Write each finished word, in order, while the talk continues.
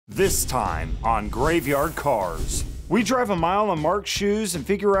This time on Graveyard Carz, we drive a mile on Mark's shoes and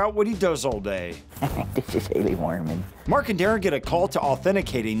figure out what he does all day. This is Haley Warman. Mark and Darren get a call to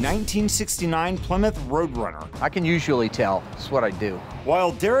authenticate a 1969 Plymouth Roadrunner. I can usually tell. It's what I do.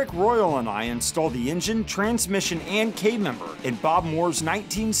 While Derek Royal and I install the engine, transmission, and K-member in Bob Moore's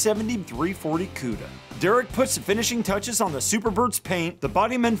 1970 340 Cuda. Derek puts the finishing touches on the Superbird's paint, the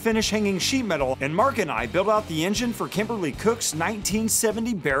bodyman finish hanging sheet metal, and Mark and I build out the engine for Kimberly Cook's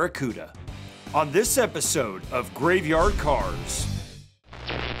 1970 Barracuda. On this episode of Graveyard Carz.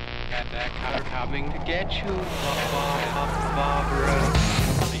 Got that car coming to get you, Barbara.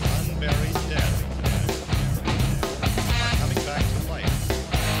 The unburied dead are coming back to life.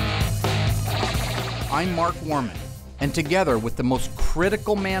 I'm Mark Warman, and together with the most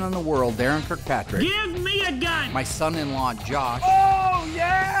critical man in the world, Darren Kirkpatrick. Give me a gun! My son-in-law, Josh. Oh,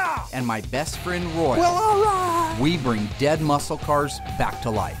 yeah! And my best friend, Roy. Well, all right! We bring dead muscle cars back to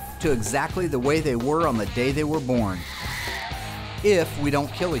life, to exactly the way they were on the day they were born. If we don't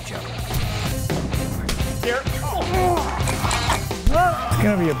kill each other. There. Oh. It's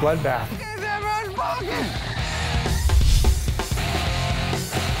gonna be a bloodbath.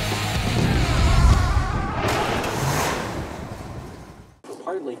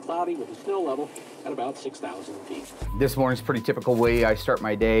 Partly cloudy with a snow level at about 6,000 feet. This morning's pretty typical way I start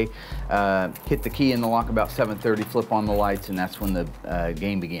my day. Hit the key in the lock about 7:30, flip on the lights, and that's when the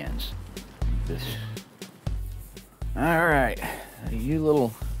game begins. All right, you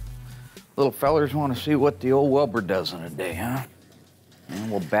little fellers want to see what the old Welber does in a day, huh?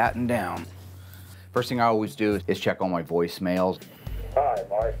 And we'll batten down. First thing I always do is check all my voicemails. Hi,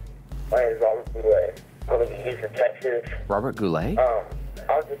 Mark. My name is Robert Goulet. I'm in Houston, Texas. Robert Goulet?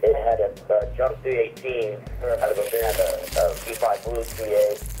 It had a jump 318 out of a B5 Blue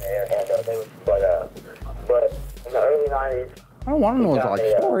TA, and they was, but in the early 90s, I don't want to know his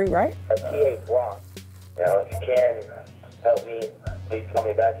life story, right? A T8 block. You know, if you can help me, please call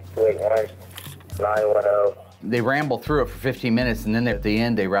me back at 281-910. They ramble through it for 15 minutes, and then at the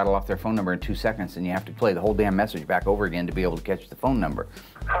end, they rattle off their phone number in 2 seconds, and you have to play the whole damn message back over again to be able to catch the phone number.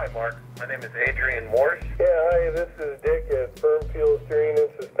 Hi, Mark. My name is Adrian Morse. Yeah, hi, this is Dick at Firm Fuel Steering and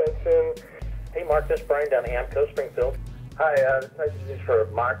Suspension. Hey, Mark, this is Brian down at Amco, Springfield. Hi, this message is for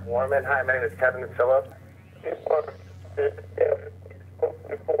Mark Warman. Hi, my name is Kevin Phillip. Hey, Mark.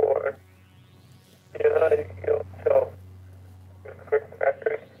 Before. Yeah, you go. So,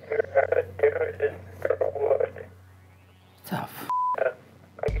 Tough.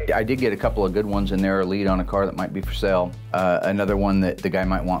 I did get a couple of good ones in there, a lead on a car that might be for sale. Another one that the guy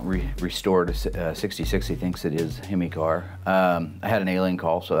might want restored, a 66, he thinks it is a Hemi car. I had an alien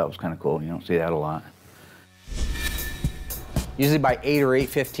call, so that was kind of cool. You don't see that a lot. Usually by 8 or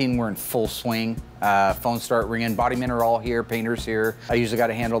 8:15, we're in full swing. Phones start ringing, bodymen are all here, painters here. I usually got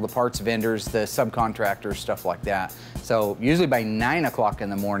to handle the parts vendors, the subcontractors, stuff like that. So usually by 9 o'clock in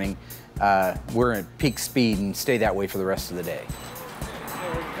the morning, we're at peak speed and stay that way for the rest of the day.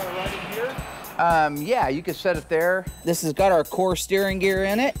 Yeah, you could set it there. This has got our core steering gear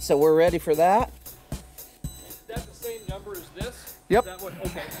in it, so we're ready for that. Is that the same number as this? Yep. Is that what,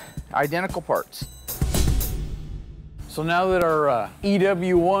 okay. Identical parts. So now that our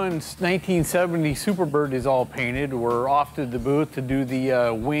EW1's 1970 Superbird is all painted, we're off to the booth to do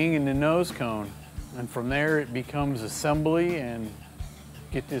the wing and the nose cone. And from there, it becomes assembly and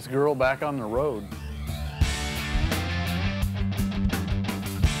get this girl back on the road.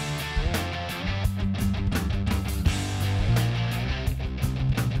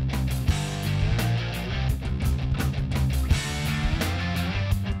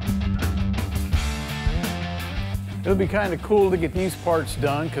 It'll be kind of cool to get these parts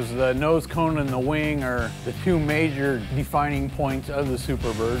done because the nose cone and the wing are the two major defining points of the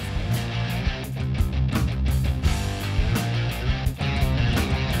Superbird.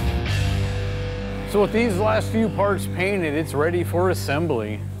 So with these last few parts painted, it's ready for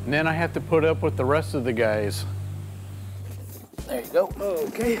assembly. And then I have to put up with the rest of the guys. There you go.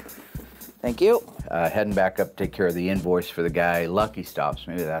 Okay. Thank you. Heading back up to take care of the invoice for the guy. Lucky stops,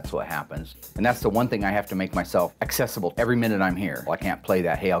 maybe that's what happens. And that's the one thing I have to make myself accessible every minute I'm here. I can't play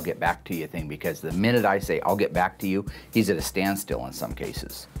that, hey, I'll get back to you thing, because the minute I say, I'll get back to you, he's at a standstill in some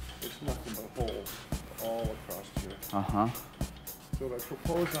cases. There's nothing but holes all across here. Uh-huh. So what I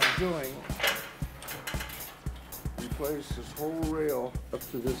propose on doing, replace this whole rail up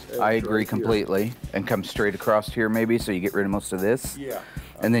to this edge. I agree right completely. Here. And come straight across here maybe, so you get rid of most of this? Yeah.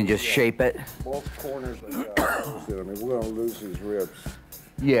 And then just shape it? Both corners like that. I mean, we're gonna lose these ribs.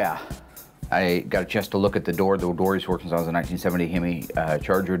 Yeah. I got a chance to look at the door. The door he's working on is a 1970 Hemi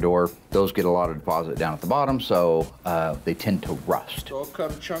Charger door. Those get a lot of deposit down at the bottom, so they tend to rust. So I'll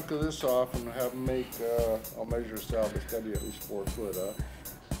cut a chunk of this off and have them make, I'll measure this out, it's gotta be at least 4 foot,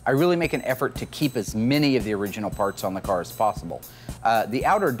 I really make an effort to keep as many of the original parts on the car as possible. The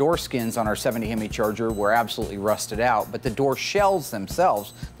outer door skins on our 70 Hemi Charger were absolutely rusted out, but the door shells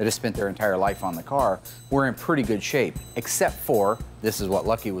themselves that have spent their entire life on the car were in pretty good shape, except for, this is what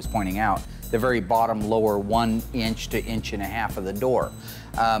Lucky was pointing out, the very bottom lower 1 inch to 1.5 inches of the door.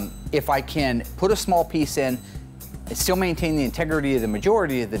 If I can put a small piece in, still maintain the integrity of the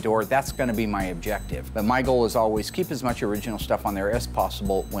majority of the door, that's going to be my objective. But my goal is always keep as much original stuff on there as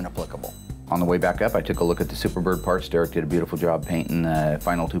possible when applicable. On the way back up, I took a look at the Superbird parts. Derek did a beautiful job painting the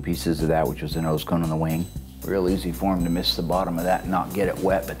final 2 pieces of that, which was the nose cone and the wing. Real easy for him to miss the bottom of that and not get it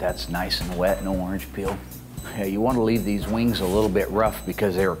wet, but that's nice and wet, no orange peel. Yeah, you want to leave these wings a little bit rough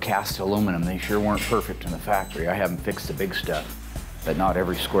because they were cast aluminum. They sure weren't perfect in the factory. I haven't fixed the big stuff, but not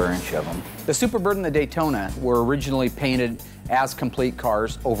every square inch of them. The Superbird and the Daytona were originally painted as complete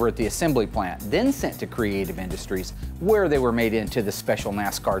cars over at the assembly plant, then sent to Creative Industries, where they were made into the special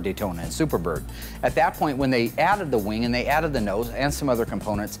NASCAR Daytona and Superbird. At that point, when they added the wing and they added the nose and some other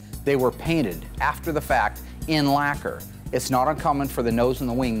components, they were painted after the fact in lacquer. It's not uncommon for the nose and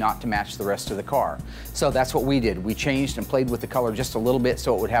the wing not to match the rest of the car. So that's what we did. We changed and played with the color just a little bit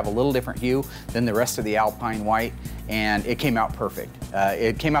so it would have a little different hue than the rest of the Alpine white, and it came out perfect.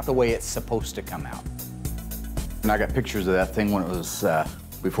 It came out the way it's supposed to come out. And I got pictures of that thing when it was,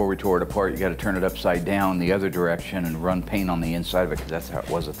 before we tore it apart. You got to turn it upside down the other direction and run paint on the inside of it because that's how it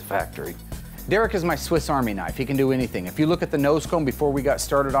was at the factory. Derek is my Swiss Army knife. He can do anything. If you look at the nose cone before we got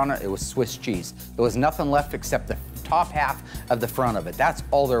started on it, it was Swiss cheese. There was nothing left except the top half of the front of it. That's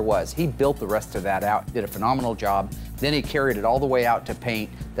all there was. He built the rest of that out, did a phenomenal job. Then he carried it all the way out to paint.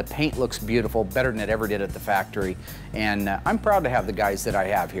 The paint looks beautiful, better than it ever did at the factory. And I'm proud to have the guys that I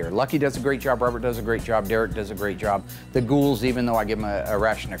have here. Lucky does a great job, Robert does a great job, Derek does a great job. The ghouls, even though I give them a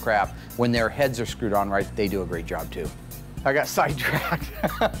ration of crap, when their heads are screwed on right, they do a great job too. I got sidetracked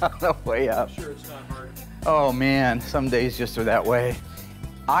on the way up. I'm sure it's not hard. Oh man, some days just are that way.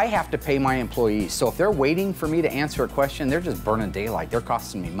 I have to pay my employees, so if they're waiting for me to answer a question, they're just burning daylight. They're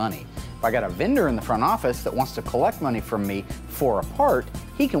costing me money. If I got a vendor in the front office that wants to collect money from me for a part,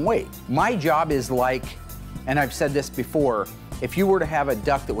 he can wait. My job is like, and I've said this before, if you were to have a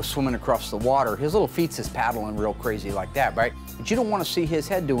duck that was swimming across the water, his little feet's is paddling real crazy like that, right? But you don't want to see his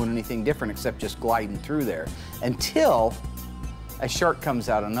head doing anything different except just gliding through there until a shark comes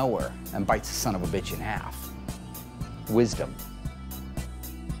out of nowhere and bites the son of a bitch in half. Wisdom.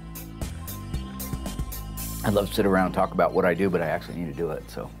 I'd love to sit around and talk about what I do, but I actually need to do it,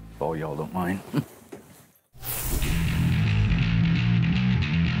 so if all y'all don't mind.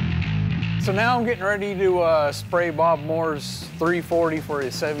 So now I'm getting ready to spray Bob Moore's 340 for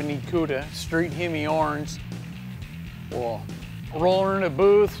his 70 CUDA, Street Hemi Orange. We'll roll her in a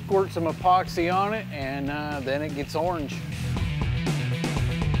booth, squirt some epoxy on it, and then it gets orange.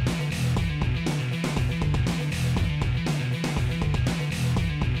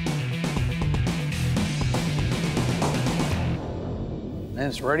 And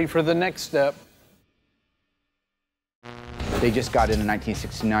it's ready for the next step. They just got in a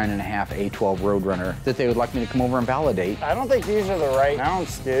 1969.5 A12 Roadrunner that they would like me to come over and validate. I don't think these are the right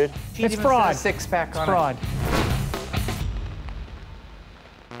mounts, dude. It's fraud. Six-pack on fraud.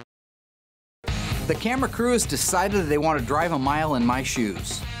 The camera crew has decided that they want to drive a mile in my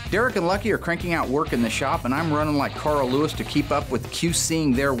shoes. Derek and Lucky are cranking out work in the shop, and I'm running like Carl Lewis to keep up with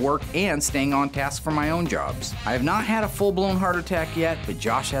QCing their work and staying on task for my own jobs. I have not had a full-blown heart attack yet, but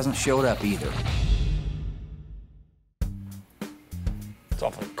Josh hasn't showed up either. It's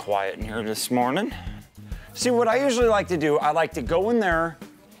awfully quiet in here this morning. See, what I usually like to do, I like to go in there,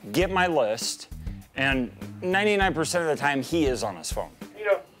 get my list, and 99% of the time he is on his phone. You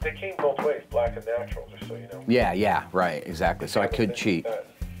know, they came both ways, black and natural, just so you know. Yeah, right, exactly. So I could cheat.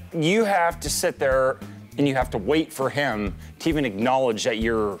 You have to sit there and you have to wait for him to even acknowledge that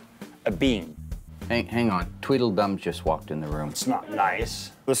you're a being. Hang on, Tweedledum just walked in the room. It's not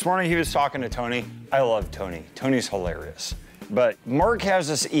nice. This morning he was talking to Tony. I love Tony. Tony's hilarious. But Mark has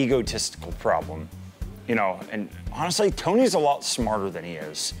this egotistical problem, you know, and honestly, Tony's a lot smarter than he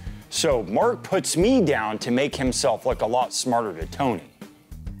is. So Mark puts me down to make himself look a lot smarter to Tony.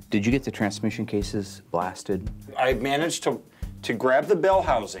 Did you get the transmission cases blasted? I managed to grab the bell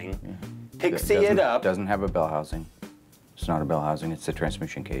housing, pixie it up. Doesn't have a bell housing. It's not a bell housing, it's a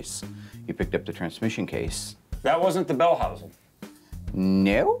transmission case. You picked up the transmission case. That wasn't the bell housing.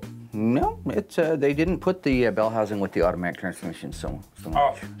 No? No, it's they didn't put the bell housing with the automatic transmission so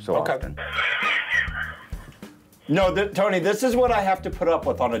often. No, Tony, this is what I have to put up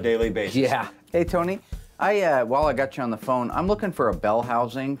with on a daily basis. Yeah. Hey, Tony, while I got you on the phone, I'm looking for a bell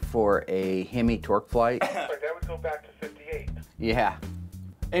housing for a Hemi torque flight. That would go back to 58. Yeah.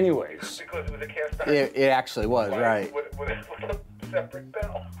 Anyways. Because it was a cast iron. It actually was, right. With a separate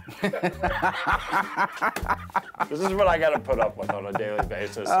bell. This is what I got to put up with on a daily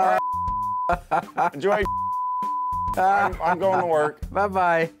basis. Enjoy. I'm going to work.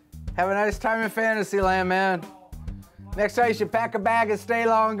 Bye-bye. Have a nice time in Fantasyland, man. Next time you should pack a bag and stay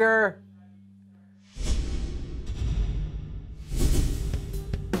longer.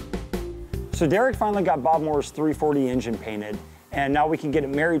 So Derek finally got Bob Moore's 340 engine painted, and now we can get it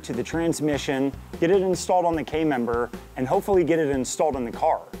married to the transmission, get it installed on the K-member, and hopefully get it installed in the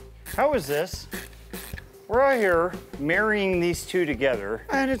car. How is this? We're out here marrying these two together,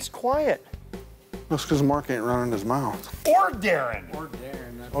 and it's quiet. That's because Mark ain't running his mouth. Or Darren.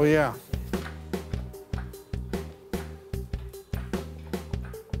 Oh, yeah.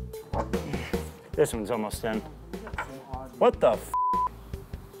 This one's almost in. What the f?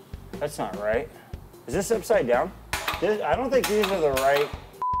 That's not right. Is this upside down? I don't think these are the right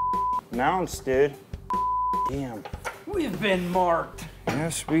mounts, dude. Damn. We've been marked.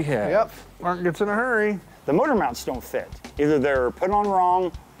 Yes, we have. Yep. Mark gets in a hurry. The motor mounts don't fit. Either they're put on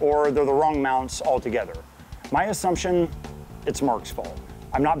wrong or they're the wrong mounts altogether. My assumption, it's Mark's fault.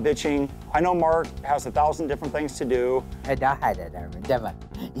 I'm not bitching. I know Mark has 1,000 different things to do. You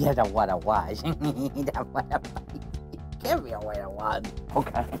don't want to watch. Give me a way to watch.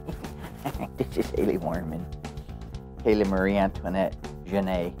 Okay. This is Haley Warman. Haley Marie Antoinette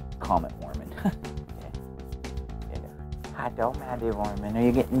Janae Comet Warman. Hello, Maddie Warman. Are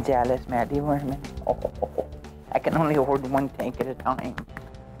you getting jealous, Maddie Warman? Oh, I can only hold one tank at a time.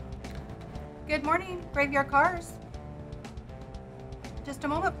 Good morning, Graveyard Cars. Just a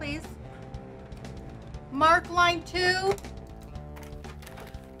moment, please. Mark, line 2.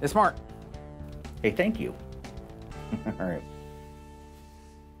 It's Mark. Hey, thank you. All right.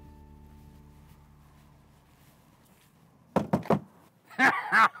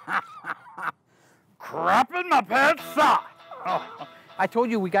 Crap in my pants sock. Oh, I told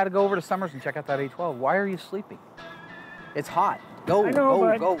you we got to go over to Summers and check out that A12. Why are you sleeping? It's hot. Go, I know,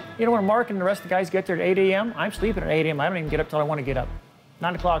 but go. You know, when Mark and the rest of the guys get there at 8 a.m., I'm sleeping at 8 a.m. I don't even get up till I want to get up.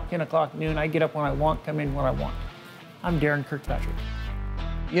 9 o'clock, 10 o'clock, noon, I get up when I want, come in when I want. I'm Darren Kirkpatrick.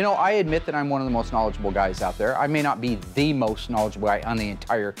 You know, I admit that I'm one of the most knowledgeable guys out there. I may not be the most knowledgeable guy on the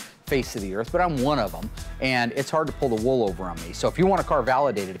entire face of the earth, but I'm one of them, and it's hard to pull the wool over on me. So if you want a car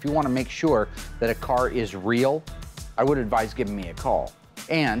validated, if you want to make sure that a car is real, I would advise giving me a call.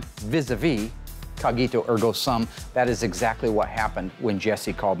 And vis-a-vis, cogito ergo sum, that is exactly what happened when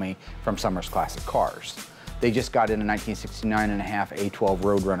Jesse called me from Summers Classic Cars. They just got in a 1969.5 A12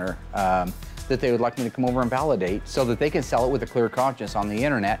 Roadrunner that they would like me to come over and validate so that they can sell it with a clear conscience on the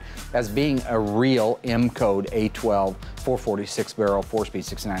internet as being a real M-code A12 446 barrel 4-speed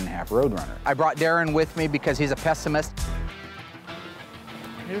 69.5 Roadrunner. I brought Darren with me because he's a pessimist.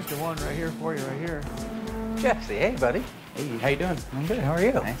 Here's the one right here for you, right here. Jesse, hey buddy. Hey, how you doing? I'm good, how are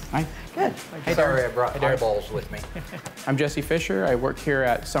you? Nice. Good. Hey, Sorry I brought eyeballs with me. I'm Jesse Fisher. I work here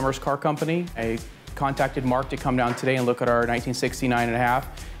at Summers Car Company. I contacted Mark to come down today and look at our 1969.5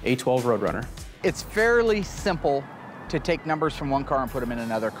 A12 Roadrunner. It's fairly simple to take numbers from one car and put them in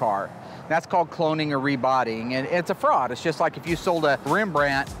another car. That's called cloning or rebodying, and it's a fraud. It's just like if you sold a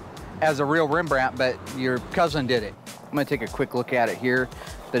Rembrandt as a real Rembrandt, but your cousin did it. I'm gonna take a quick look at it here,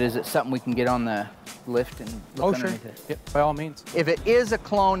 but is it something we can get on the lift and look underneath it? Yep, by all means. If it is a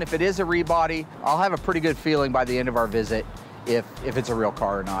clone, if it is a rebody, I'll have a pretty good feeling by the end of our visit if it's a real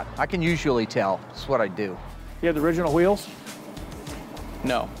car or not. I can usually tell. It's what I do. You have the original wheels?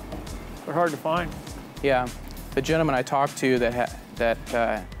 No. They're hard to find. Yeah, the gentleman I talked to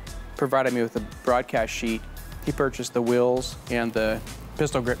that provided me with the broadcast sheet, he purchased the wheels and the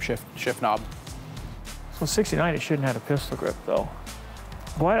pistol grip shift knob. So 69, it shouldn't have a pistol grip though.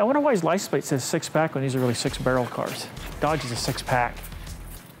 Boy, I wonder why his license plate says 6-pack when these are really 6-barrel cars. Dodge is a 6-pack.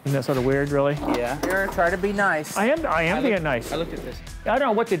 Isn't that sort of weird, really? Yeah. You're trying to be nice. I am being nice. I looked at this. I don't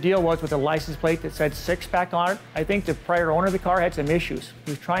know what the deal was with the license plate that said 6-pack on it. I think the prior owner of the car had some issues.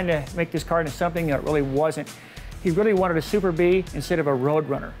 He was trying to make this car into something that it really wasn't. He really wanted a Super B instead of a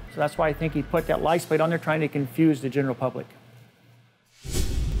Roadrunner. So that's why I think he put that license plate on there trying to confuse the general public.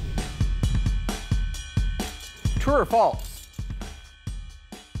 True or false?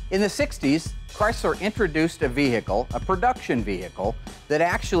 In the 60s, Chrysler introduced a vehicle, a production vehicle, that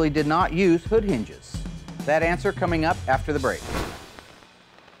actually did not use hood hinges. That answer coming up after the break.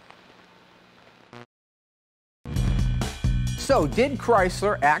 So, did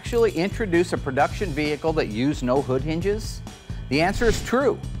Chrysler actually introduce a production vehicle that used no hood hinges? The answer is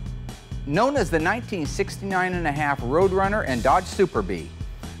true. Known as the 1969.5 Roadrunner and Dodge Super Bee,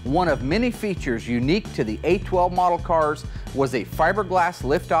 one of many features unique to the A12 model cars was a fiberglass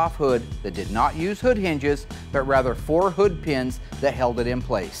lift-off hood that did not use hood hinges, but rather 4 hood pins that held it in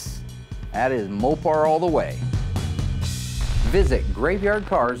place. That is Mopar all the way. Visit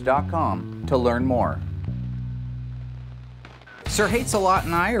graveyardcars.com to learn more. Sir Hates-A-Lot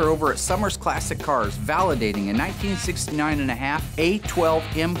and I are over at Summers Classic Cars validating a 1969.5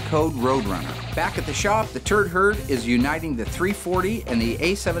 A12 M Code Roadrunner. Back at the shop, the Turd Herd is uniting the 340 and the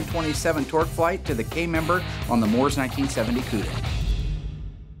A727 Torque Flight to the K-member on the Moore's 1970 CUDA.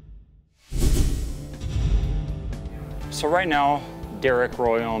 So right now, Derek,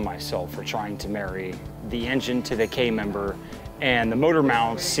 Royal, and myself are trying to marry the engine to the K-member, and the motor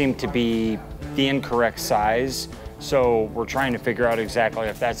mounts seem to be the incorrect size. So we're trying to figure out exactly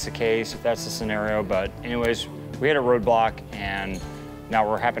if that's the case, if that's the scenario. But anyways, we had a roadblock, and now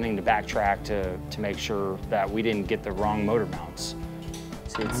we're happening to backtrack to make sure that we didn't get the wrong motor mounts.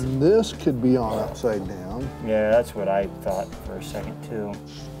 See, This could be on upside down. yeah, that's what I thought for a second too.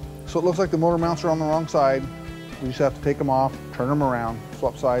 So it looks like the motor mounts are on the wrong side. We just have to take them off, turn them around,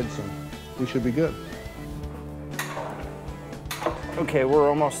 swap sides, and we should be good. Okay, we're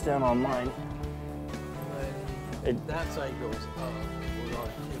almost down on mine. That side goes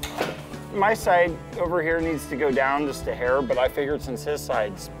up. My side over here needs to go down just a hair, but I figured since his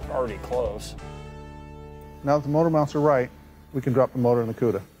side's already close. Now that the motor mounts are right, we can drop the motor in the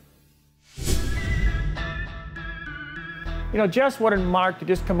CUDA. You know, Jess wanted Mark to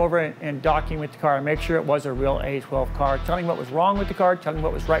just come over and document the car and make sure it was a real A12 car, telling him what was wrong with the car, telling him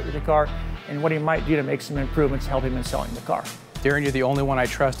what was right with the car, and what he might do to make some improvements to help him in selling the car. Darren, you're the only one I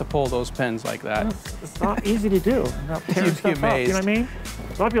trust to pull those pins like that. It's not easy to do. Not tearing You'd be stuff up, amazed. you know what I mean?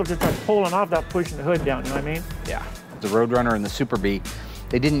 A lot of people just start pulling off without pushing the hood down, you know what I mean? Yeah. The Roadrunner and the Super Bee,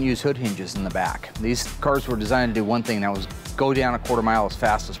 they didn't use hood hinges in the back. These cars were designed to do one thing, and that was go down a quarter mile as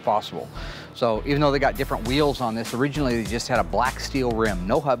fast as possible. So even though they got different wheels on this, originally they just had a black steel rim,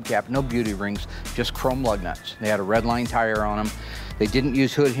 no hubcap, no beauty rings, just chrome lug nuts. They had a red line tire on them. They didn't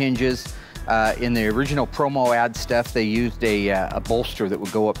use hood hinges. In the original promo ad stuff, they used a bolster that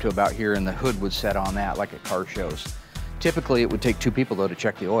would go up to about here, and the hood would set on that like at car shows. Typically, it would take 2 people, though, to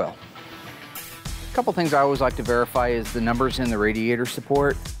check the oil. A couple things I always like to verify is the numbers in the radiator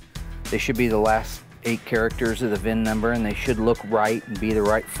support. They should be the last 8 characters of the VIN number, and they should look right and be the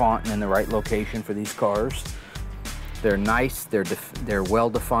right font and in the right location for these cars. They're nice, they're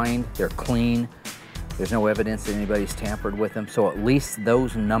well-defined, they're clean. There's no evidence that anybody's tampered with them, so at least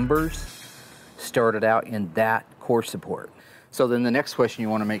those numbers started out in that core support. So then the next question you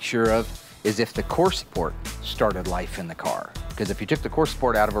want to make sure of is if the core support started life in the car. Because if you took the core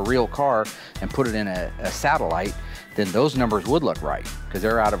support out of a real car and put it in a satellite, then those numbers would look right because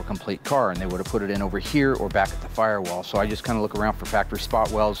they're out of a complete car, and they would have put it in over here or back at the firewall. So I just kind of look around for factory spot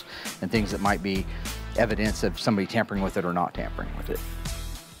welds and things that might be evidence of somebody tampering with it or not tampering with it.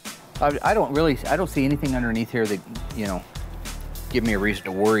 I don't see anything underneath here that, you know, give me a reason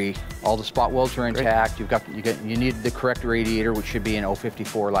to worry. All the spot welds are intact. You need the correct radiator, which should be an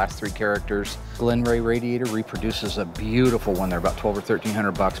 054 last 3 characters. Glenray radiator reproduces a beautiful one. They're about 12 or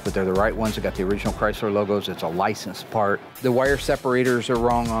 1300 bucks, but they're the right ones. They got the original Chrysler logos. It's a licensed part. The wire separators are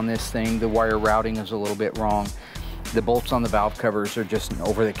wrong on this thing. The wire routing is a little bit wrong. The bolts on the valve covers are just an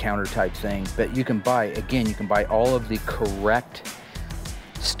over-the-counter type thing. But you can buy, again, you can buy all of the correct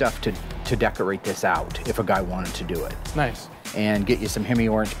stuff to decorate this out if a guy wanted to do it. Nice. And get you some Hemi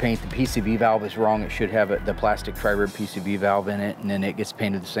orange paint. The PCV valve is wrong. It should have the plastic tri-rib PCV valve in it, and then it gets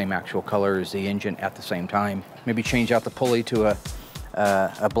painted the same actual color as the engine at the same time. Maybe change out the pulley to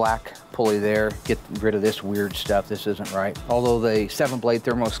a black pulley there. Get rid of this weird stuff. This isn't right. Although the 7-blade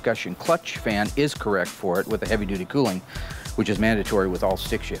thermoscussion clutch fan is correct for it with the heavy-duty cooling, which is mandatory with all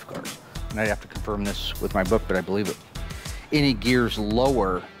stick shift cars. And I'd have to confirm this with my book, but I believe it. Any gears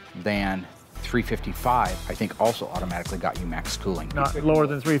lower than 355, I think, also automatically got you max cooling. Not lower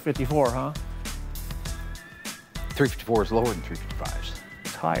than 354, huh? 354 is lower than 355s.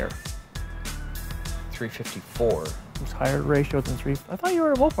 It's higher. 354. It's higher ratio than 3. I thought you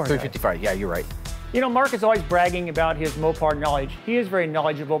were a Mopar guy. 355, yeah, you're right. You know, Mark is always bragging about his Mopar knowledge. He is very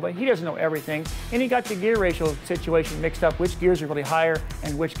knowledgeable, but he doesn't know everything. And he got the gear ratio situation mixed up, which gears are really higher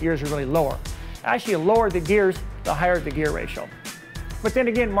and which gears are really lower. Actually, the lower the gears, the higher the gear ratio. But then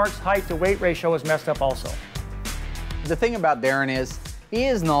again, Mark's height to weight ratio is messed up also. The thing about Darren is, he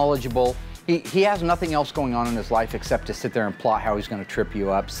is knowledgeable. He has nothing else going on in his life except to sit there and plot how he's going to trip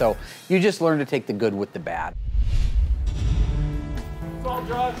you up. So you just learn to take the good with the bad.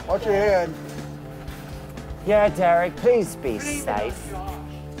 Watch your head. Yeah, Derek, please be safe.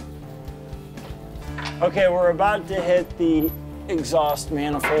 Okay, we're about to hit the exhaust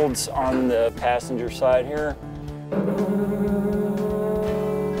manifolds on the passenger side here.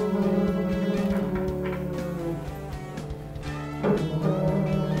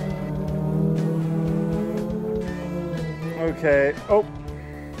 Okay, oh,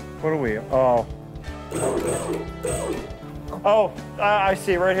 what are we? Oh. Oh, I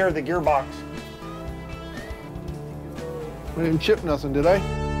see, right here, the gearbox. We didn't chip nothing, did I?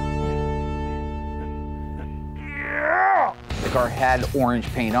 The car had orange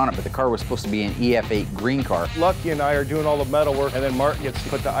paint on it, but the car was supposed to be an EF8 green car. Lucky and I are doing all the metal work, and then Mark gets to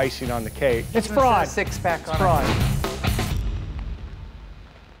put the icing on the cake. It's fraud. Six-pack on Fraud.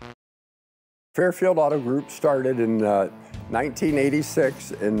 Fairfield Auto Group started in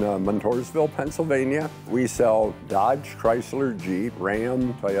 1986 in Montoursville, Pennsylvania. We sell Dodge, Chrysler, Jeep,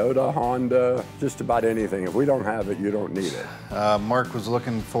 Ram, Toyota, Honda, just about anything. If we don't have it, you don't need it. Mark was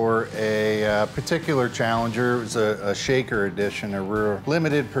looking for a particular Challenger. It was a Shaker edition, a real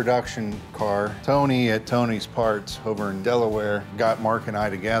limited production car. Tony at Tony's Parts over in Delaware got Mark and I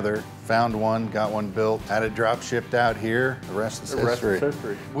together, found one, got one built, had it drop shipped out here. The rest is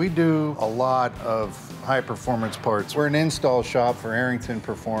history. We do a lot of high-performance parts. We're an install shop for Arrington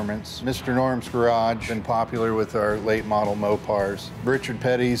Performance. Mr. Norm's Garage, been popular with our late model Mopars. Richard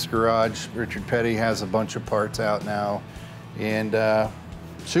Petty's Garage. Richard Petty has a bunch of parts out now. And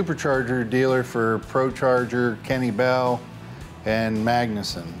supercharger dealer for ProCharger, Kenny Bell, and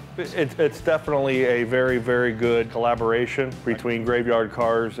Magnuson. It's definitely a very, very good collaboration between Graveyard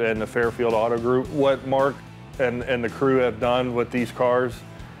Cars and the Fairfield Auto Group. What Mark and the crew have done with these cars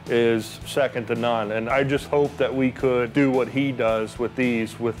is second to none. And I just hope that we could do what he does with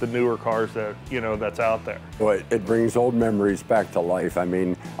these, with the newer cars that, that's out there. Well, it brings old memories back to life. I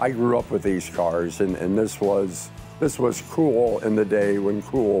mean, I grew up with these cars, and this was cool in the day when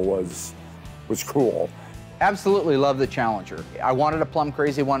cool was cool. Absolutely love the Challenger. I wanted a Plum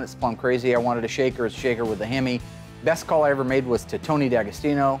Crazy one, it's Plum Crazy. I wanted a shaker with a Hemi. Best call I ever made was to Tony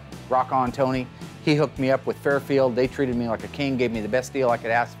D'Agostino, rock on Tony. He hooked me up with Fairfield. They treated me like a king, gave me the best deal I could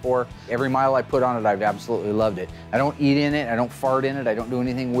ask for. Every mile I put on it, I've absolutely loved it. I don't eat in it, I don't fart in it, I don't do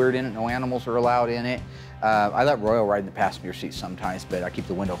anything weird in it, no animals are allowed in it. I let Royal ride in the passenger seat sometimes, but I keep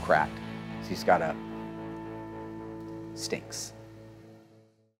the window cracked. He's got a stinks.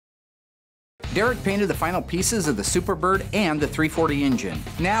 Derek painted the final pieces of the Superbird and the 340 engine.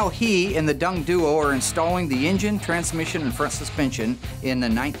 Now he and the Dung duo are installing the engine, transmission, and front suspension in the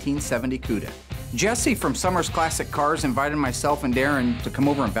 1970 Cuda. Jesse from Summers Classic Cars invited myself and Darren to come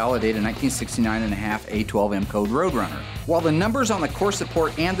over and validate a 1969.5 A12 M Code Roadrunner. While the numbers on the core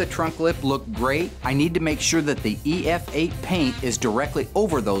support and the trunk lip look great, I need to make sure that the EF8 paint is directly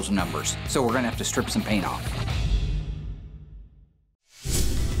over those numbers, so we're gonna have to strip some paint off.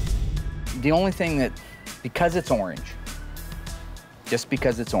 The only thing that, because it's orange, just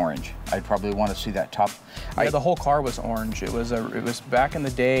because it's orange, I'd probably want to see that top. Yeah, the whole car was orange. It was back in the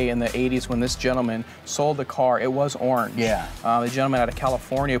day in the 80s when this gentleman sold the car, it was orange. Yeah. The gentleman out of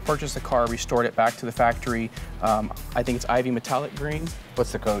California purchased the car, restored it back to the factory. I think it's Ivy Metallic Green.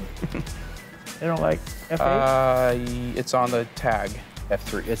 What's the code? They don't like F8? It's on the tag.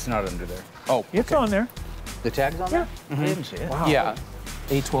 F3, it's not under there. Oh, it's on there. The tag's on there? I didn't see it. Wow. Yeah.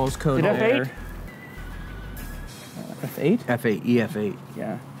 A12's code Did there. F8? F8? F8, EF8.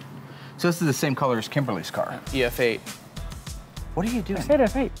 Yeah. So this is the same color as Kimberly's car. EF8. What are you doing? I said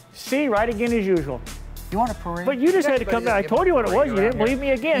F8. See, right again as usual. You want a parade? But you just had to come back. I told you what it was. You didn't believe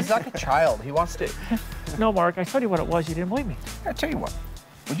me again. He's like a child. He wants to. No, Mark, I told you what it was. You didn't believe me. I tell you what.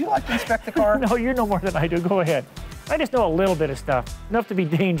 Would you like to inspect the car? No, you know more than I do. Go ahead. I just know a little bit of stuff. Enough to be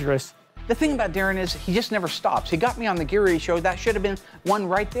dangerous. The thing about Darren is he just never stops. He got me on the gear ratio. That should have been one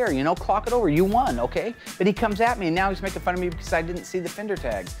right there, clock it over. You won, okay? But he comes at me and now he's making fun of me because I didn't see the fender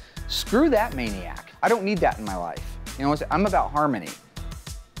tags. Screw that maniac. I don't need that in my life. I'm about harmony.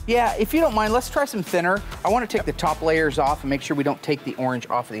 Yeah, if you don't mind, let's try some thinner. I want to take the top layers off and make sure we don't take the orange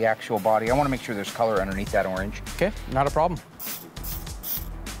off of the actual body. I want to make sure there's color underneath that orange. Okay, not a problem.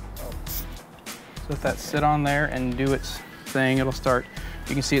 So let that sit on there and do its thing. It'll start.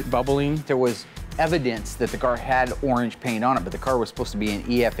 You can see it bubbling. There was evidence that the car had orange paint on it, but the car was supposed to be an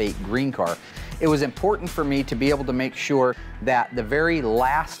EF8 green car. It was important for me to be able to make sure that the very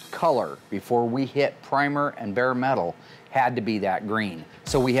last color before we hit primer and bare metal had to be that green.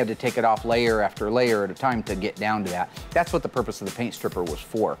 So we had to take it off layer after layer at a time to get down to that. That's what the purpose of the paint stripper was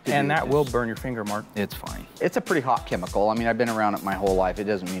for. And that will burn your finger, Mark. It's fine. It's a pretty hot chemical. I mean, I've been around it my whole life. It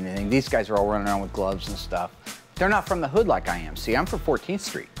doesn't mean anything. These guys are all running around with gloves and stuff. They're not from the hood like I am. See, I'm from 14th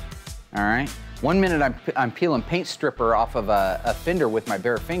Street, all right? One minute I'm peeling paint stripper off of a fender with my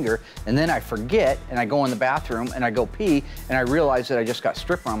bare finger, and then I forget, and I go in the bathroom, and I go pee, and I realize that I just got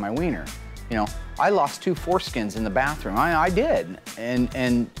stripper on my wiener. You know, I lost 2 foreskins in the bathroom. I did. And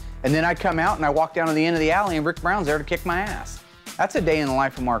then I come out, and I walk down to the end of the alley, and Rick Brown's there to kick my ass. That's a day in the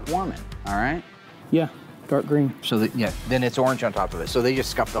life of Mark Warman, all right? Yeah, dark green. So, yeah, then it's orange on top of it. So they just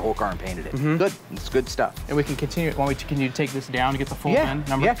scuffed the whole car and painted it. Good. It's good stuff. And we can continue. Want me to continue to take this down to get the full VIN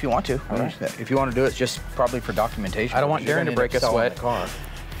number? Yeah, if you want to. All right. If you want to do it, it's just probably for documentation. I don't want Darren to break a sweat. Car.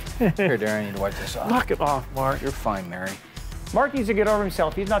 Here, Darren, you need to wipe this off. Knock it off, Mark. You're fine, Mary. Mark needs to get over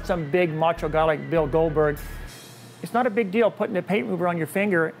himself. He's not some big macho guy like Bill Goldberg. It's not a big deal putting the paint remover on your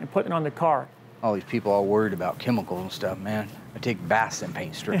finger and putting it on the car. All these people all worried about chemicals and stuff, man. I take baths in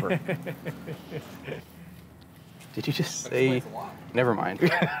paint stripper. Did you just say? Never mind.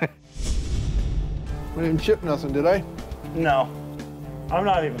 I didn't ship nothing, did I? No, I'm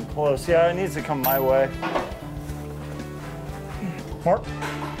not even close. Yeah, it needs to come my way. Mark?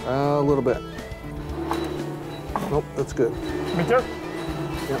 A little bit. Nope, that's good. Right there?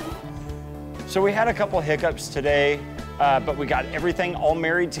 Yep. So we had a couple hiccups today, but we got everything all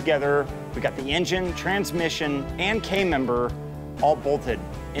married together. We got the engine, transmission, and K-member all bolted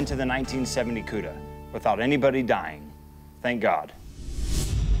into the 1970 CUDA without anybody dying. Thank God.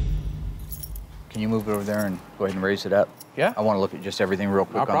 Can you move it over there and go ahead and raise it up? Yeah. I want to look at just everything real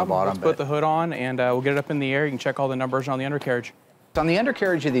quick on the bottom. Let's put the hood on, and we'll get it up in the air. You can check all the numbers on the undercarriage. On the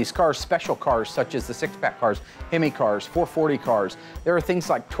undercarriage of these cars, special cars such as the 6-pack cars, Hemi cars, 440 cars, there are things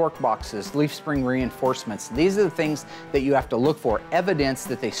like torque boxes, leaf spring reinforcements. These are the things that you have to look for, evidence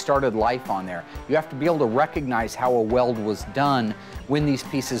that they started life on there. You have to be able to recognize how a weld was done when these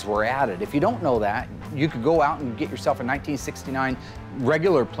pieces were added. If you don't know that, you could go out and get yourself a 1969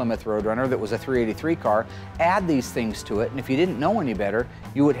 regular Plymouth Roadrunner that was a 383 car, add these things to it, and if you didn't know any better,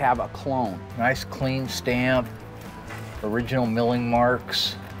 you would have a clone. Nice clean stamp. Original milling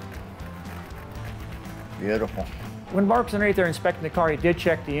marks. Beautiful. When Mark's underneath there inspecting the car, he did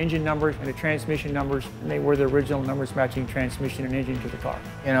check the engine numbers and the transmission numbers, and they were the original numbers matching transmission and engine to the car.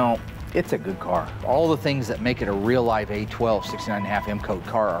 You know, it's a good car. All the things that make it a real live A12 69.5 M code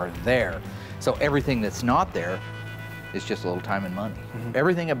car are there. So everything that's not there is just a little time and money.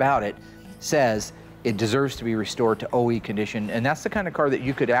 Everything about it says it deserves to be restored to OE condition, and that's the kind of car that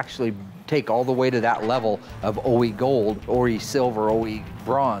you could actually take all the way to that level of OE gold, OE silver, OE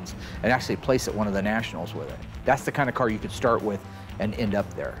bronze, and actually place at one of the nationals with it. That's the kind of car you could start with and end up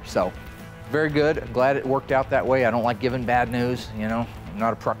there. So, very good. I'm glad it worked out that way. I don't like giving bad news, you know. I'm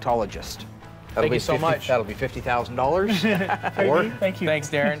not a proctologist. Thank you so much. That'll be $50,000. Thank you. Thanks,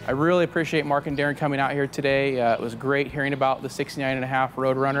 Darren. I really appreciate Mark and Darren coming out here today. It was great hearing about the 69.5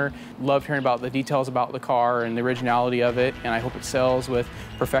 Roadrunner. Loved hearing about the details about the car and the originality of it, and I hope it sells with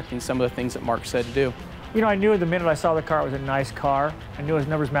perfecting some of the things that Mark said to do. You know, I knew the minute I saw the car, it was a nice car. I knew his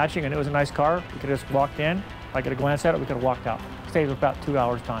numbers matching, I knew it was a nice car. We could have just walked in. If I could have glanced at it, we could have walked out. Stayed about 2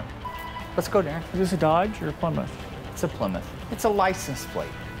 hours time. Let's go, Darren. Is this a Dodge or a Plymouth? It's a Plymouth. It's a license plate.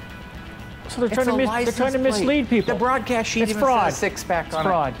 So they're trying to mislead people. The broadcast sheet It's even fraud. says 6-pack It's on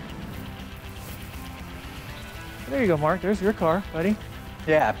fraud. There you go, Mark. There's your car, buddy.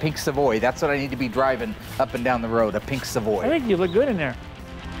 Yeah, a pink Savoy. That's what I need to be driving up and down the road, a pink Savoy. I think you look good in there.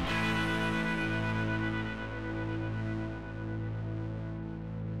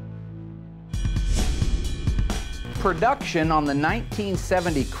 Production on the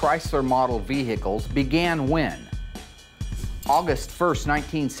 1970 Chrysler model vehicles began when? August 1st,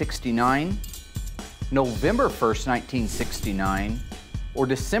 1969, November 1st, 1969, or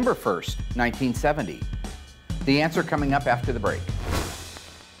December 1st, 1970? The answer coming up after the break.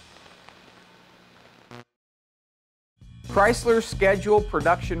 Chrysler's scheduled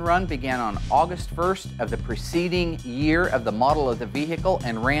production run began on August 1st of the preceding year of the model of the vehicle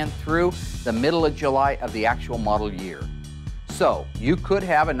and ran through the middle of July of the actual model year. So, you could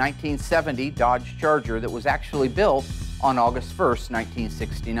have a 1970 Dodge Charger that was actually built on August 1st,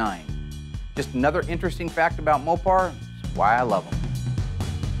 1969. Just another interesting fact about Mopar, it's why I love them.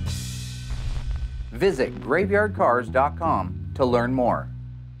 Visit graveyardcars.com to learn more.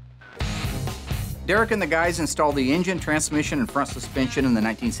 Derek and the guys installed the engine, transmission, and front suspension in the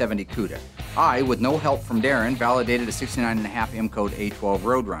 1970 CUDA. I, with no help from Darren, validated a 69.5 M code A12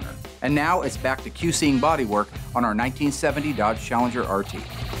 Roadrunner. And now it's back to QCing bodywork on our 1970 Dodge Challenger RT.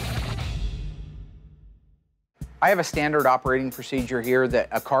 I have a standard operating procedure here that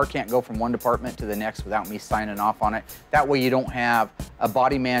a car can't go from one department to the next without me signing off on it. That way you don't have a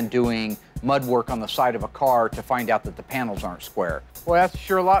body man doing mud work on the side of a car to find out that the panels aren't square. Boy, that's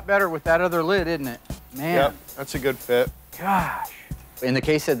sure a lot better with that other lid, isn't it? Man. Yep, that's a good fit. Gosh. In the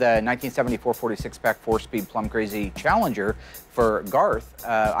case of the 1974 46-pack 4-speed Plum Crazy Challenger for Garth,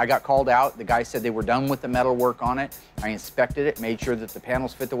 I got called out. The guy said they were done with the metal work on it. I inspected it, made sure that the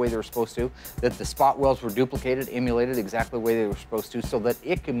panels fit the way they were supposed to, that the spot welds were duplicated, emulated exactly the way they were supposed to, so that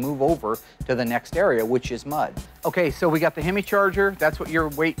it can move over to the next area, which is mud. Okay, so we got the Hemi Charger. That's what you're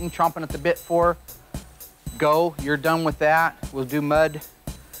waiting, chomping at the bit for. Go, you're done with that. We'll do mud.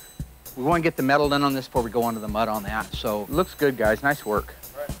 We want to get the metal done on this before we go onto the mud on that. So looks good, guys. Nice work.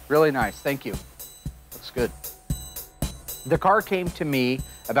 Right. Really nice. Thank you. Looks good. The car came to me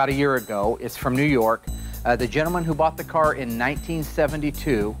about a year ago. It's from New York. The gentleman who bought the car in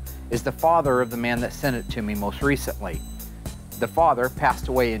 1972 is the father of the man that sent it to me most recently. The father passed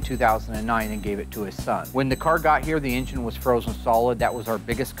away in 2009 and gave it to his son. When the car got here, the engine was frozen solid. That was our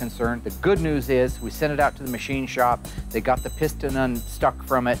biggest concern. The good news is we sent it out to the machine shop. They got the piston unstuck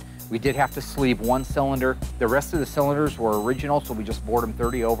from it. We did have to sleeve one cylinder. The rest of the cylinders were original, so we just bored them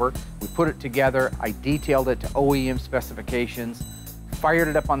 30 over. We put it together. I detailed it to OEM specifications, fired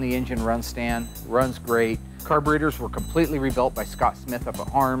it up on the engine run stand. Runs great. Carburetors were completely rebuilt by Scott Smith up at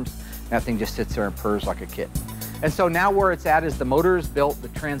Harms. That thing just sits there and purrs like a kitten. And so now where it's at is the motor is built, the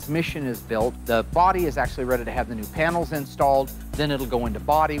transmission is built, the body is actually ready to have the new panels installed, then it'll go into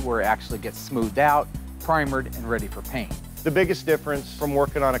body where it actually gets smoothed out, primered, and ready for paint. The biggest difference from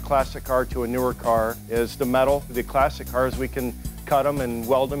working on a classic car to a newer car is the metal. The classic cars, we can cut them and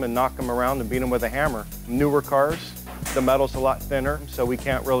weld them and knock them around and beat them with a hammer. Newer cars, the metal's a lot thinner, so we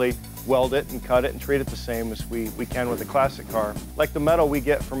can't really weld it and cut it and treat it the same as we can with a classic car. Like the metal we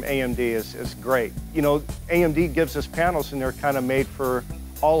get from AMD is great. You know, AMD gives us panels and they're kind of made for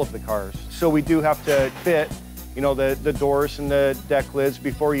all of the cars. So we do have to fit, you know, the doors and the deck lids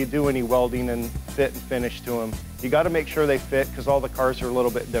before you do any welding and fit and finish to them. You got to make sure they fit because all the cars are a little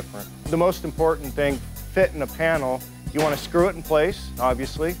bit different. The most important thing, fitting a panel, you want to screw it in place,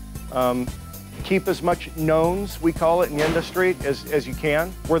 obviously. Keep as much knowns, we call it in the industry, as you can.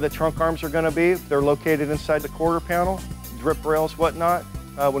 Where the trunk arms are going to be, they're located inside the quarter panel, drip rails, whatnot.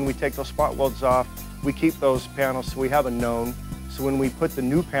 When we take those spot welds off, we keep those panels so we have a known. So when we put the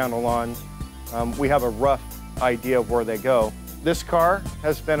new panel on, we have a rough idea of where they go. This car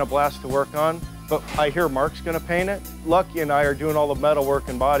has been a blast to work on, but I hear Mark's going to paint it. Lucky and I are doing all the metal work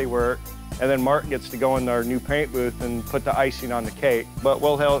and body work, and then Mark gets to go in our new paint booth and put the icing on the cake. But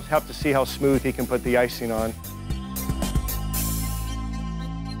we'll have to see how smooth he can put the icing on.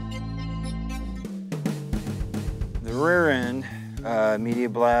 The rear end, media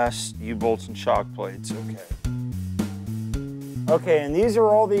blast, U-bolts and shock plates, okay. Okay, and these are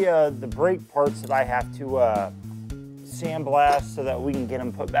all the brake parts that I have to sandblast so that we can get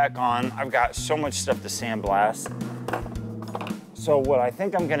them put back on. I've got so much stuff to sandblast. So what I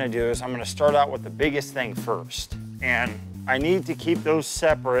think I'm gonna do is I'm gonna start out with the biggest thing first. And I need to keep those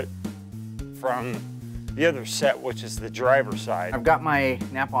separate from the other set, which is the driver's side. I've got my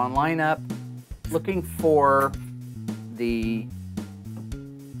Napa-On lineup, looking for the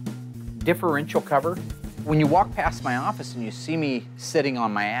differential cover. When you walk past my office and you see me sitting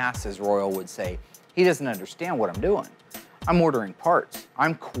on my ass, as Royal would say, he doesn't understand what I'm doing. I'm ordering parts.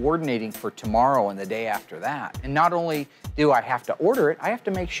 I'm coordinating for tomorrow and the day after that. And not only do I have to order it, I have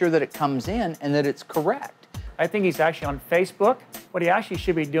to make sure that it comes in and that it's correct. I think he's actually on Facebook. What he actually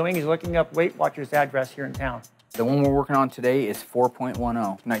should be doing is looking up Weight Watchers' address here in town. The one we're working on today is 4.10,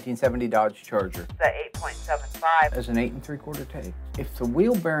 1970 Dodge Charger. The 8.75. As an 8 3/4 take. If the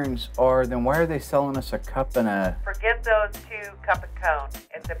wheel bearings are, then why are they selling us a cup and a... Forget those two cup and cone.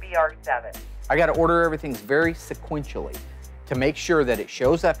 It's a BR7. I got to order everything very sequentially to make sure that it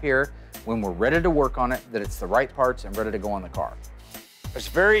shows up here when we're ready to work on it, that it's the right parts and ready to go on the car. It's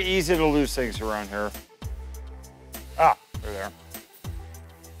very easy to lose things around here. Ah, they're there.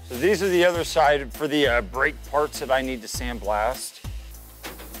 So these are the other side for the brake parts that I need to sandblast.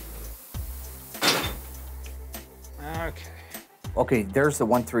 Okay. Okay, there's the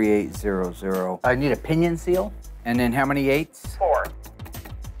 13800. I need a pinion seal, and then how many 8s? 4.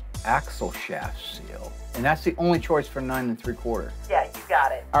 Axle shaft seal. And that's the only choice for 9 3/4. Yeah, you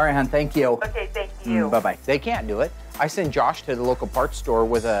got it. All right, hon, thank you. Okay, thank you. Bye-bye. They can't do it. I send Josh to the local parts store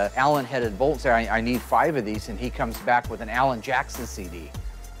with a Allen-headed bolt. Say, I need 5 of these, and he comes back with an Alan Jackson CD.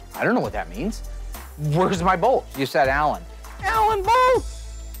 I don't know what that means. Where's my bolts? You said Allen. Allen bolts!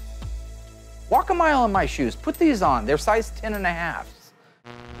 Walk a mile in my shoes. Put these on. They're size 10 1/2.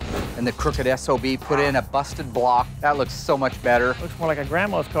 and the crooked SOB, put in a busted block. That looks so much better. Looks more like a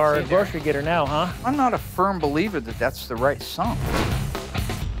grandma's car, a grocery getter now, huh? I'm not a firm believer that that's the right sump.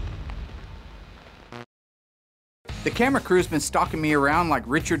 The camera crew's been stalking me around like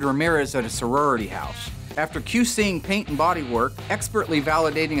Richard Ramirez at a sorority house. After QCing paint and body work, expertly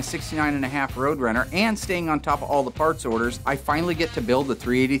validating a 69.5 Roadrunner, and staying on top of all the parts orders, I finally get to build the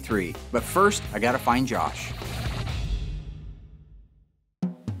 383. But first, I gotta find Josh.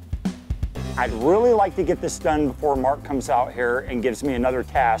 I'd really like to get this done before Mark comes out here and gives me another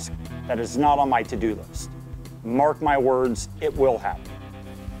task that is not on my to-do list. Mark my words, it will happen.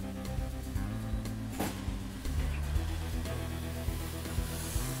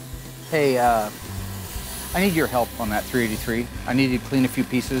 Hey, I need your help on that 383. I need you to clean a few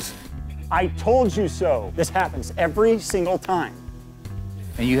pieces. I told you so. This happens every single time.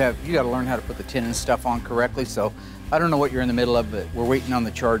 And you gotta learn how to put the tin and stuff on correctly, so I don't know what you're in the middle of, but we're waiting on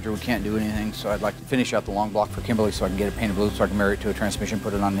the charger. We can't do anything, so I'd like to finish out the long block for Kimberly so I can get it painted blue so I can marry it to a transmission,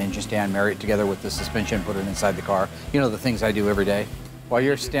 put it on the engine stand, marry it together with the suspension, put it inside the car. You know, the things I do every day. While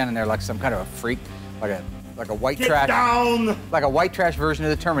you're standing there like some kind of a freak, like a white trash. Get down! Like a white trash version of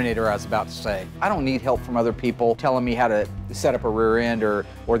the Terminator, I was about to say. I don't need help from other people telling me how to set up a rear end or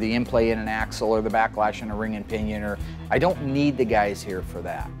the in-play in an axle or the backlash in a ring and pinion, or I don't need the guys here for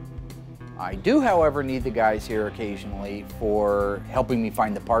that. I do, however, need the guys here occasionally for helping me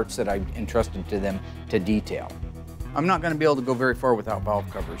find the parts that I've entrusted to them to detail. I'm not going to be able to go very far without valve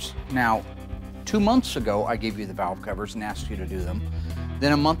covers. Now, 2 months ago, I gave you the valve covers and asked you to do them.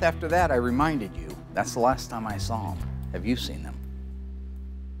 Then a month after that, I reminded you. That's the last time I saw them. Have you seen them?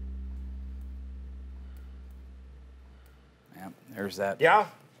 Yeah, there's that. Yeah,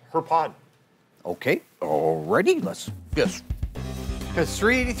 her pod. Okay, alrighty, let's just. Because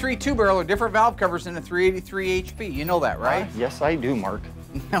 383 two-barrel are different valve covers than a 383 HP. You know that, right? Yes, I do, Mark.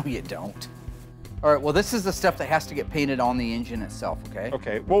 No, you don't. All right, well, this is the stuff that has to get painted on the engine itself, okay?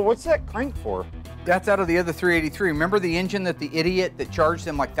 Okay, well, what's that crank for? That's out of the other 383. Remember the engine that the idiot that charged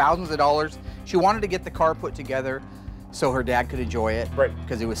them like thousands of dollars? She wanted to get the car put together so her dad could enjoy it. Right.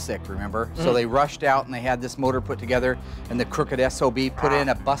 Because he was sick, remember? So they rushed out and they had this motor put together, and the crooked SOB put in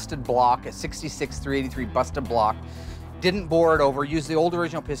a busted block, a 66 383 busted block. Didn't bore it over, used the old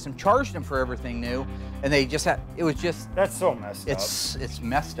original piston, charged them for everything new, and they just had, it was just... That's so messed up. It's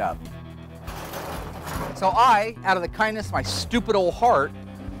messed up. So I, out of the kindness of my stupid old heart,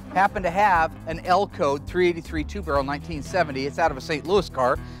 happen to have an L-code 383 two-barrel 1970. It's out of a St. Louis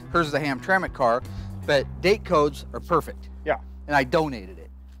car. Hers is a Hamtramck car, but date codes are perfect. Yeah. And I donated it.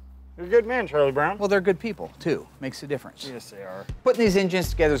 You're a good man, Charlie Brown. Well, they're good people, too. Makes a difference. Yes, they are. Putting these engines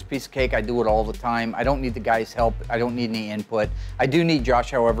together is a piece of cake. I do it all the time. I don't need the guys' help. I don't need any input. I do need Josh,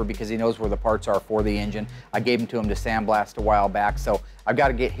 however, because he knows where the parts are for the engine. I gave them to him to sandblast a while back, so I've got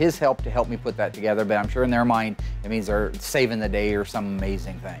to get his help to help me put that together, but I'm sure in their mind it means they're saving the day or some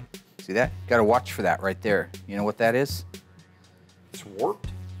amazing thing. See that? Got to watch for that right there. You know what that is? It's warped.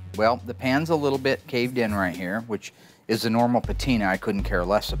 Well, the pan's a little bit caved in right here, which is the normal patina I couldn't care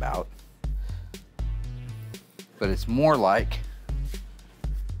less about. But it's more like,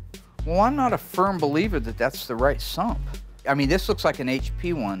 well, I'm not a firm believer that that's the right sump. I mean, this looks like an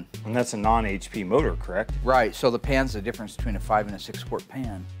HP one. And that's a non-HP motor, correct? Right, so the pan's the difference between a 5 and a 6 quart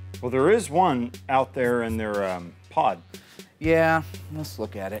pan. Well, there is one out there in their pod. Yeah, let's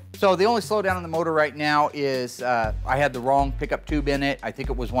look at it. So the only slowdown on the motor right now is I had the wrong pickup tube in it. I think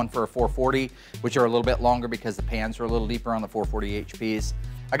it was one for a 440, which are a little bit longer because the pans are a little deeper on the 440 HPs.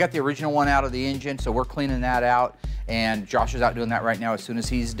 I got the original one out of the engine, so we're cleaning that out, and Josh is out doing that right now. As soon as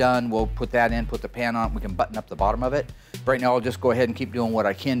he's done, we'll put that in, put the pan on, we can button up the bottom of it. Right now, I'll just go ahead and keep doing what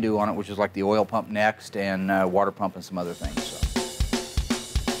I can do on it, which is like the oil pump next, and water pump and some other things. So.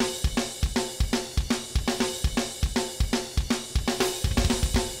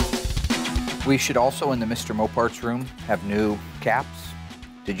 We should also, in the Mr. Moparts room, have new caps.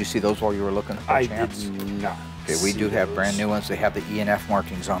 Did you see those while you were looking for champs? I did not. Okay, we do have brand new ones. They have the E&F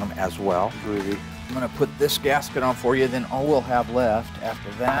markings on them as well. Groovy. I'm gonna put this gasket on for you, then all we'll have left after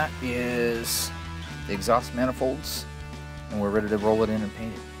that is the exhaust manifolds, and we're ready to roll it in and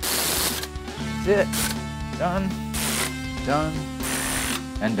paint it. That's it. Done, done,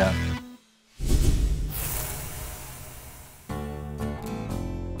 and done.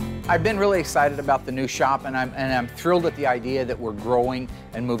 I've been really excited about the new shop, and I'm thrilled at the idea that we're growing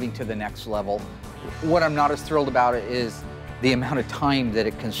and moving to the next level. What I'm not as thrilled about it is the amount of time that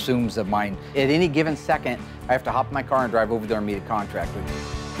it consumes of mine. At any given second, I have to hop in my car and drive over there and meet a contractor.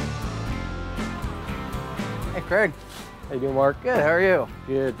 Hey, Craig. How you doing, Mark? Good, how are you?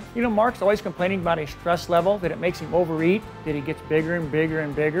 Good. You know, Mark's always complaining about his stress level, that it makes him overeat, that he gets bigger and bigger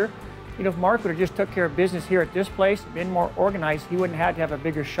and bigger. You know, if Mark would have just took care of business here at this place, been more organized, he wouldn't have to have a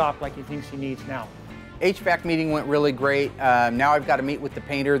bigger shop like he thinks he needs now. HVAC meeting went really great. Now I've got to meet with the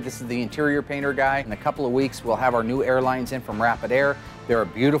painter. This is the interior painter guy. In a couple of weeks, we'll have our new airlines in from Rapid Air. They're a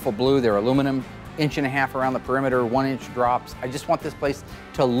beautiful blue. They're aluminum, 1.5 inches around the perimeter, 1-inch drops. I just want this place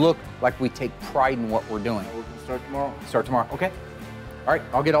to look like we take pride in what we're doing. We can start tomorrow. Start tomorrow, okay. All right,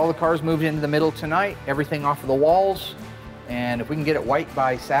 I'll get all the cars moved into the middle tonight, everything off of the walls, and if we can get it white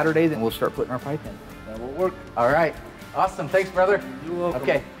by Saturday, then we'll start putting our pipe in. That will work. All right, awesome, thanks, brother. You're welcome.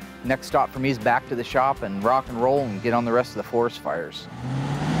 Okay, next stop for me is back to the shop and rock and roll and get on the rest of the forest fires.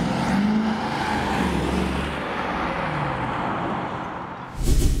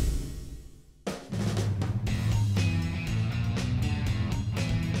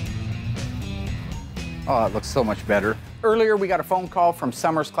 Oh, it looks so much better. Earlier, we got a phone call from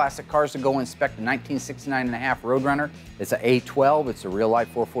Summers Classic Cars to go inspect a 1969.5 Roadrunner. It's an A12. It's a real-life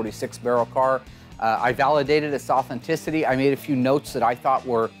 446 barrel car. I validated its authenticity. I made a few notes that I thought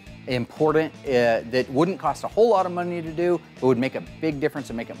were important that wouldn't cost a whole lot of money to do, but would make a big difference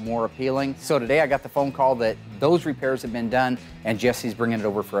and make it more appealing. So today, I got the phone call that those repairs have been done, and Jesse's bringing it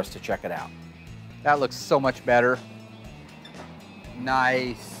over for us to check it out. That looks so much better.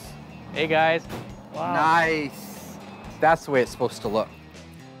 Nice. Hey, guys. Wow. Nice. That's the way it's supposed to look.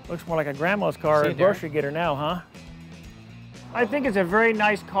 Looks more like a grandma's car, a grocery getter now, huh? I think it's a very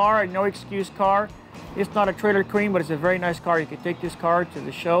nice car, a no excuse car. It's not a trailer queen, but it's a very nice car. You could take this car to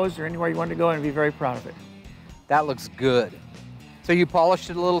the shows or anywhere you want to go and be very proud of it. That looks good. So you polished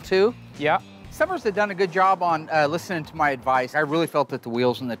it a little too? Yeah. Summers had done a good job on listening to my advice. I really felt that the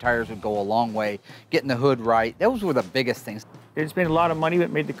wheels and the tires would go a long way, getting the hood right. Those were the biggest things. They spent a lot of money, but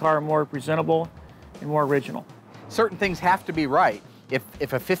made the car more presentable and more original. Certain things have to be right.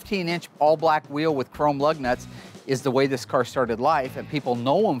 If a 15-inch all-black wheel with chrome lug nuts is the way this car started life, and people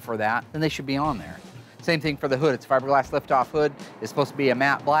know them for that, then they should be on there. Same thing for the hood. It's a fiberglass lift-off hood. It's supposed to be a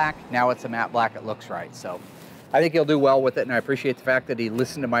matte black. Now it's a matte black. It looks right. So I think he'll do well with it, and I appreciate the fact that he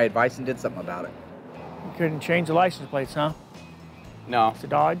listened to my advice and did something about it. You couldn't change the license plates, huh? No. It's a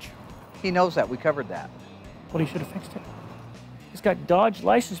Dodge. He knows that. We covered that. Well, he should have fixed it. It's got Dodge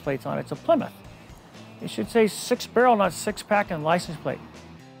license plates on it. It's a Plymouth. It should say 6-barrel, not 6-pack on the license plate.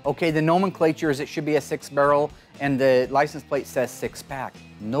 Okay, the nomenclature is it should be a 6-barrel, and the license plate says 6-pack.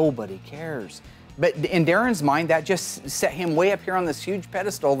 Nobody cares. But in Darren's mind, that just set him way up here on this huge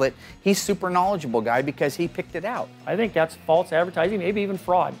pedestal that he's super knowledgeable guy because he picked it out. I think that's false advertising, maybe even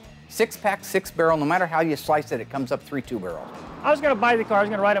fraud. 6-pack, 6-barrel, no matter how you slice it, it comes up 3 2-barrels. I was going to buy the car, I was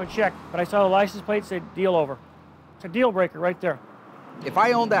going to write him a check, but I saw the license plate say deal over. It's a deal breaker right there. If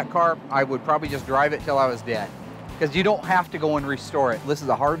I owned that car, I would probably just drive it till I was dead. Because you don't have to go and restore it. This is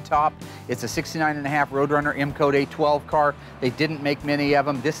a hard top. It's a 69.5 Roadrunner M-Code A12 car. They didn't make many of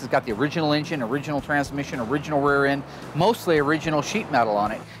them. This has got the original engine, original transmission, original rear end, mostly original sheet metal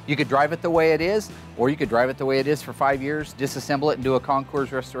on it. You could drive it the way it is, or you could drive it the way it is for 5 years, disassemble it and do a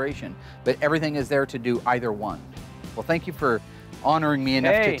Concours restoration. But everything is there to do either one. Well, thank you for honoring me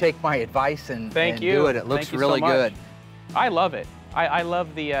enough to take my advice and do it. It looks really good. I love it. I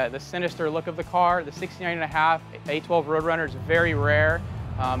love the sinister look of the car. The 69.5 A12 Roadrunner is very rare,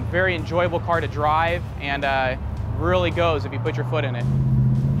 very enjoyable car to drive, and really goes if you put your foot in it.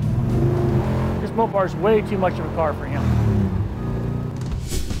 This Mopar is way too much of a car for him.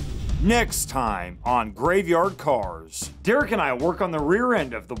 Next time on Graveyard Cars, Derek and I work on the rear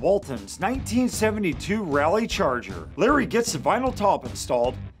end of the Walton's 1972 Rally Charger. Larry gets the vinyl top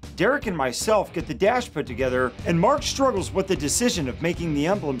installed, Derek and myself get the dash put together, and Mark struggles with the decision of making the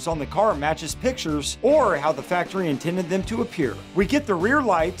emblems on the car match his pictures or how the factory intended them to appear. We get the rear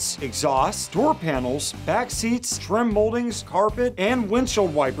lights, exhaust, door panels, back seats, trim moldings, carpet, and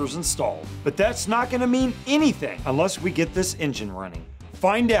windshield wipers installed. But that's not going to mean anything unless we get this engine running.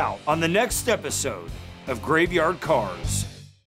 Find out on the next episode of Graveyard Cars.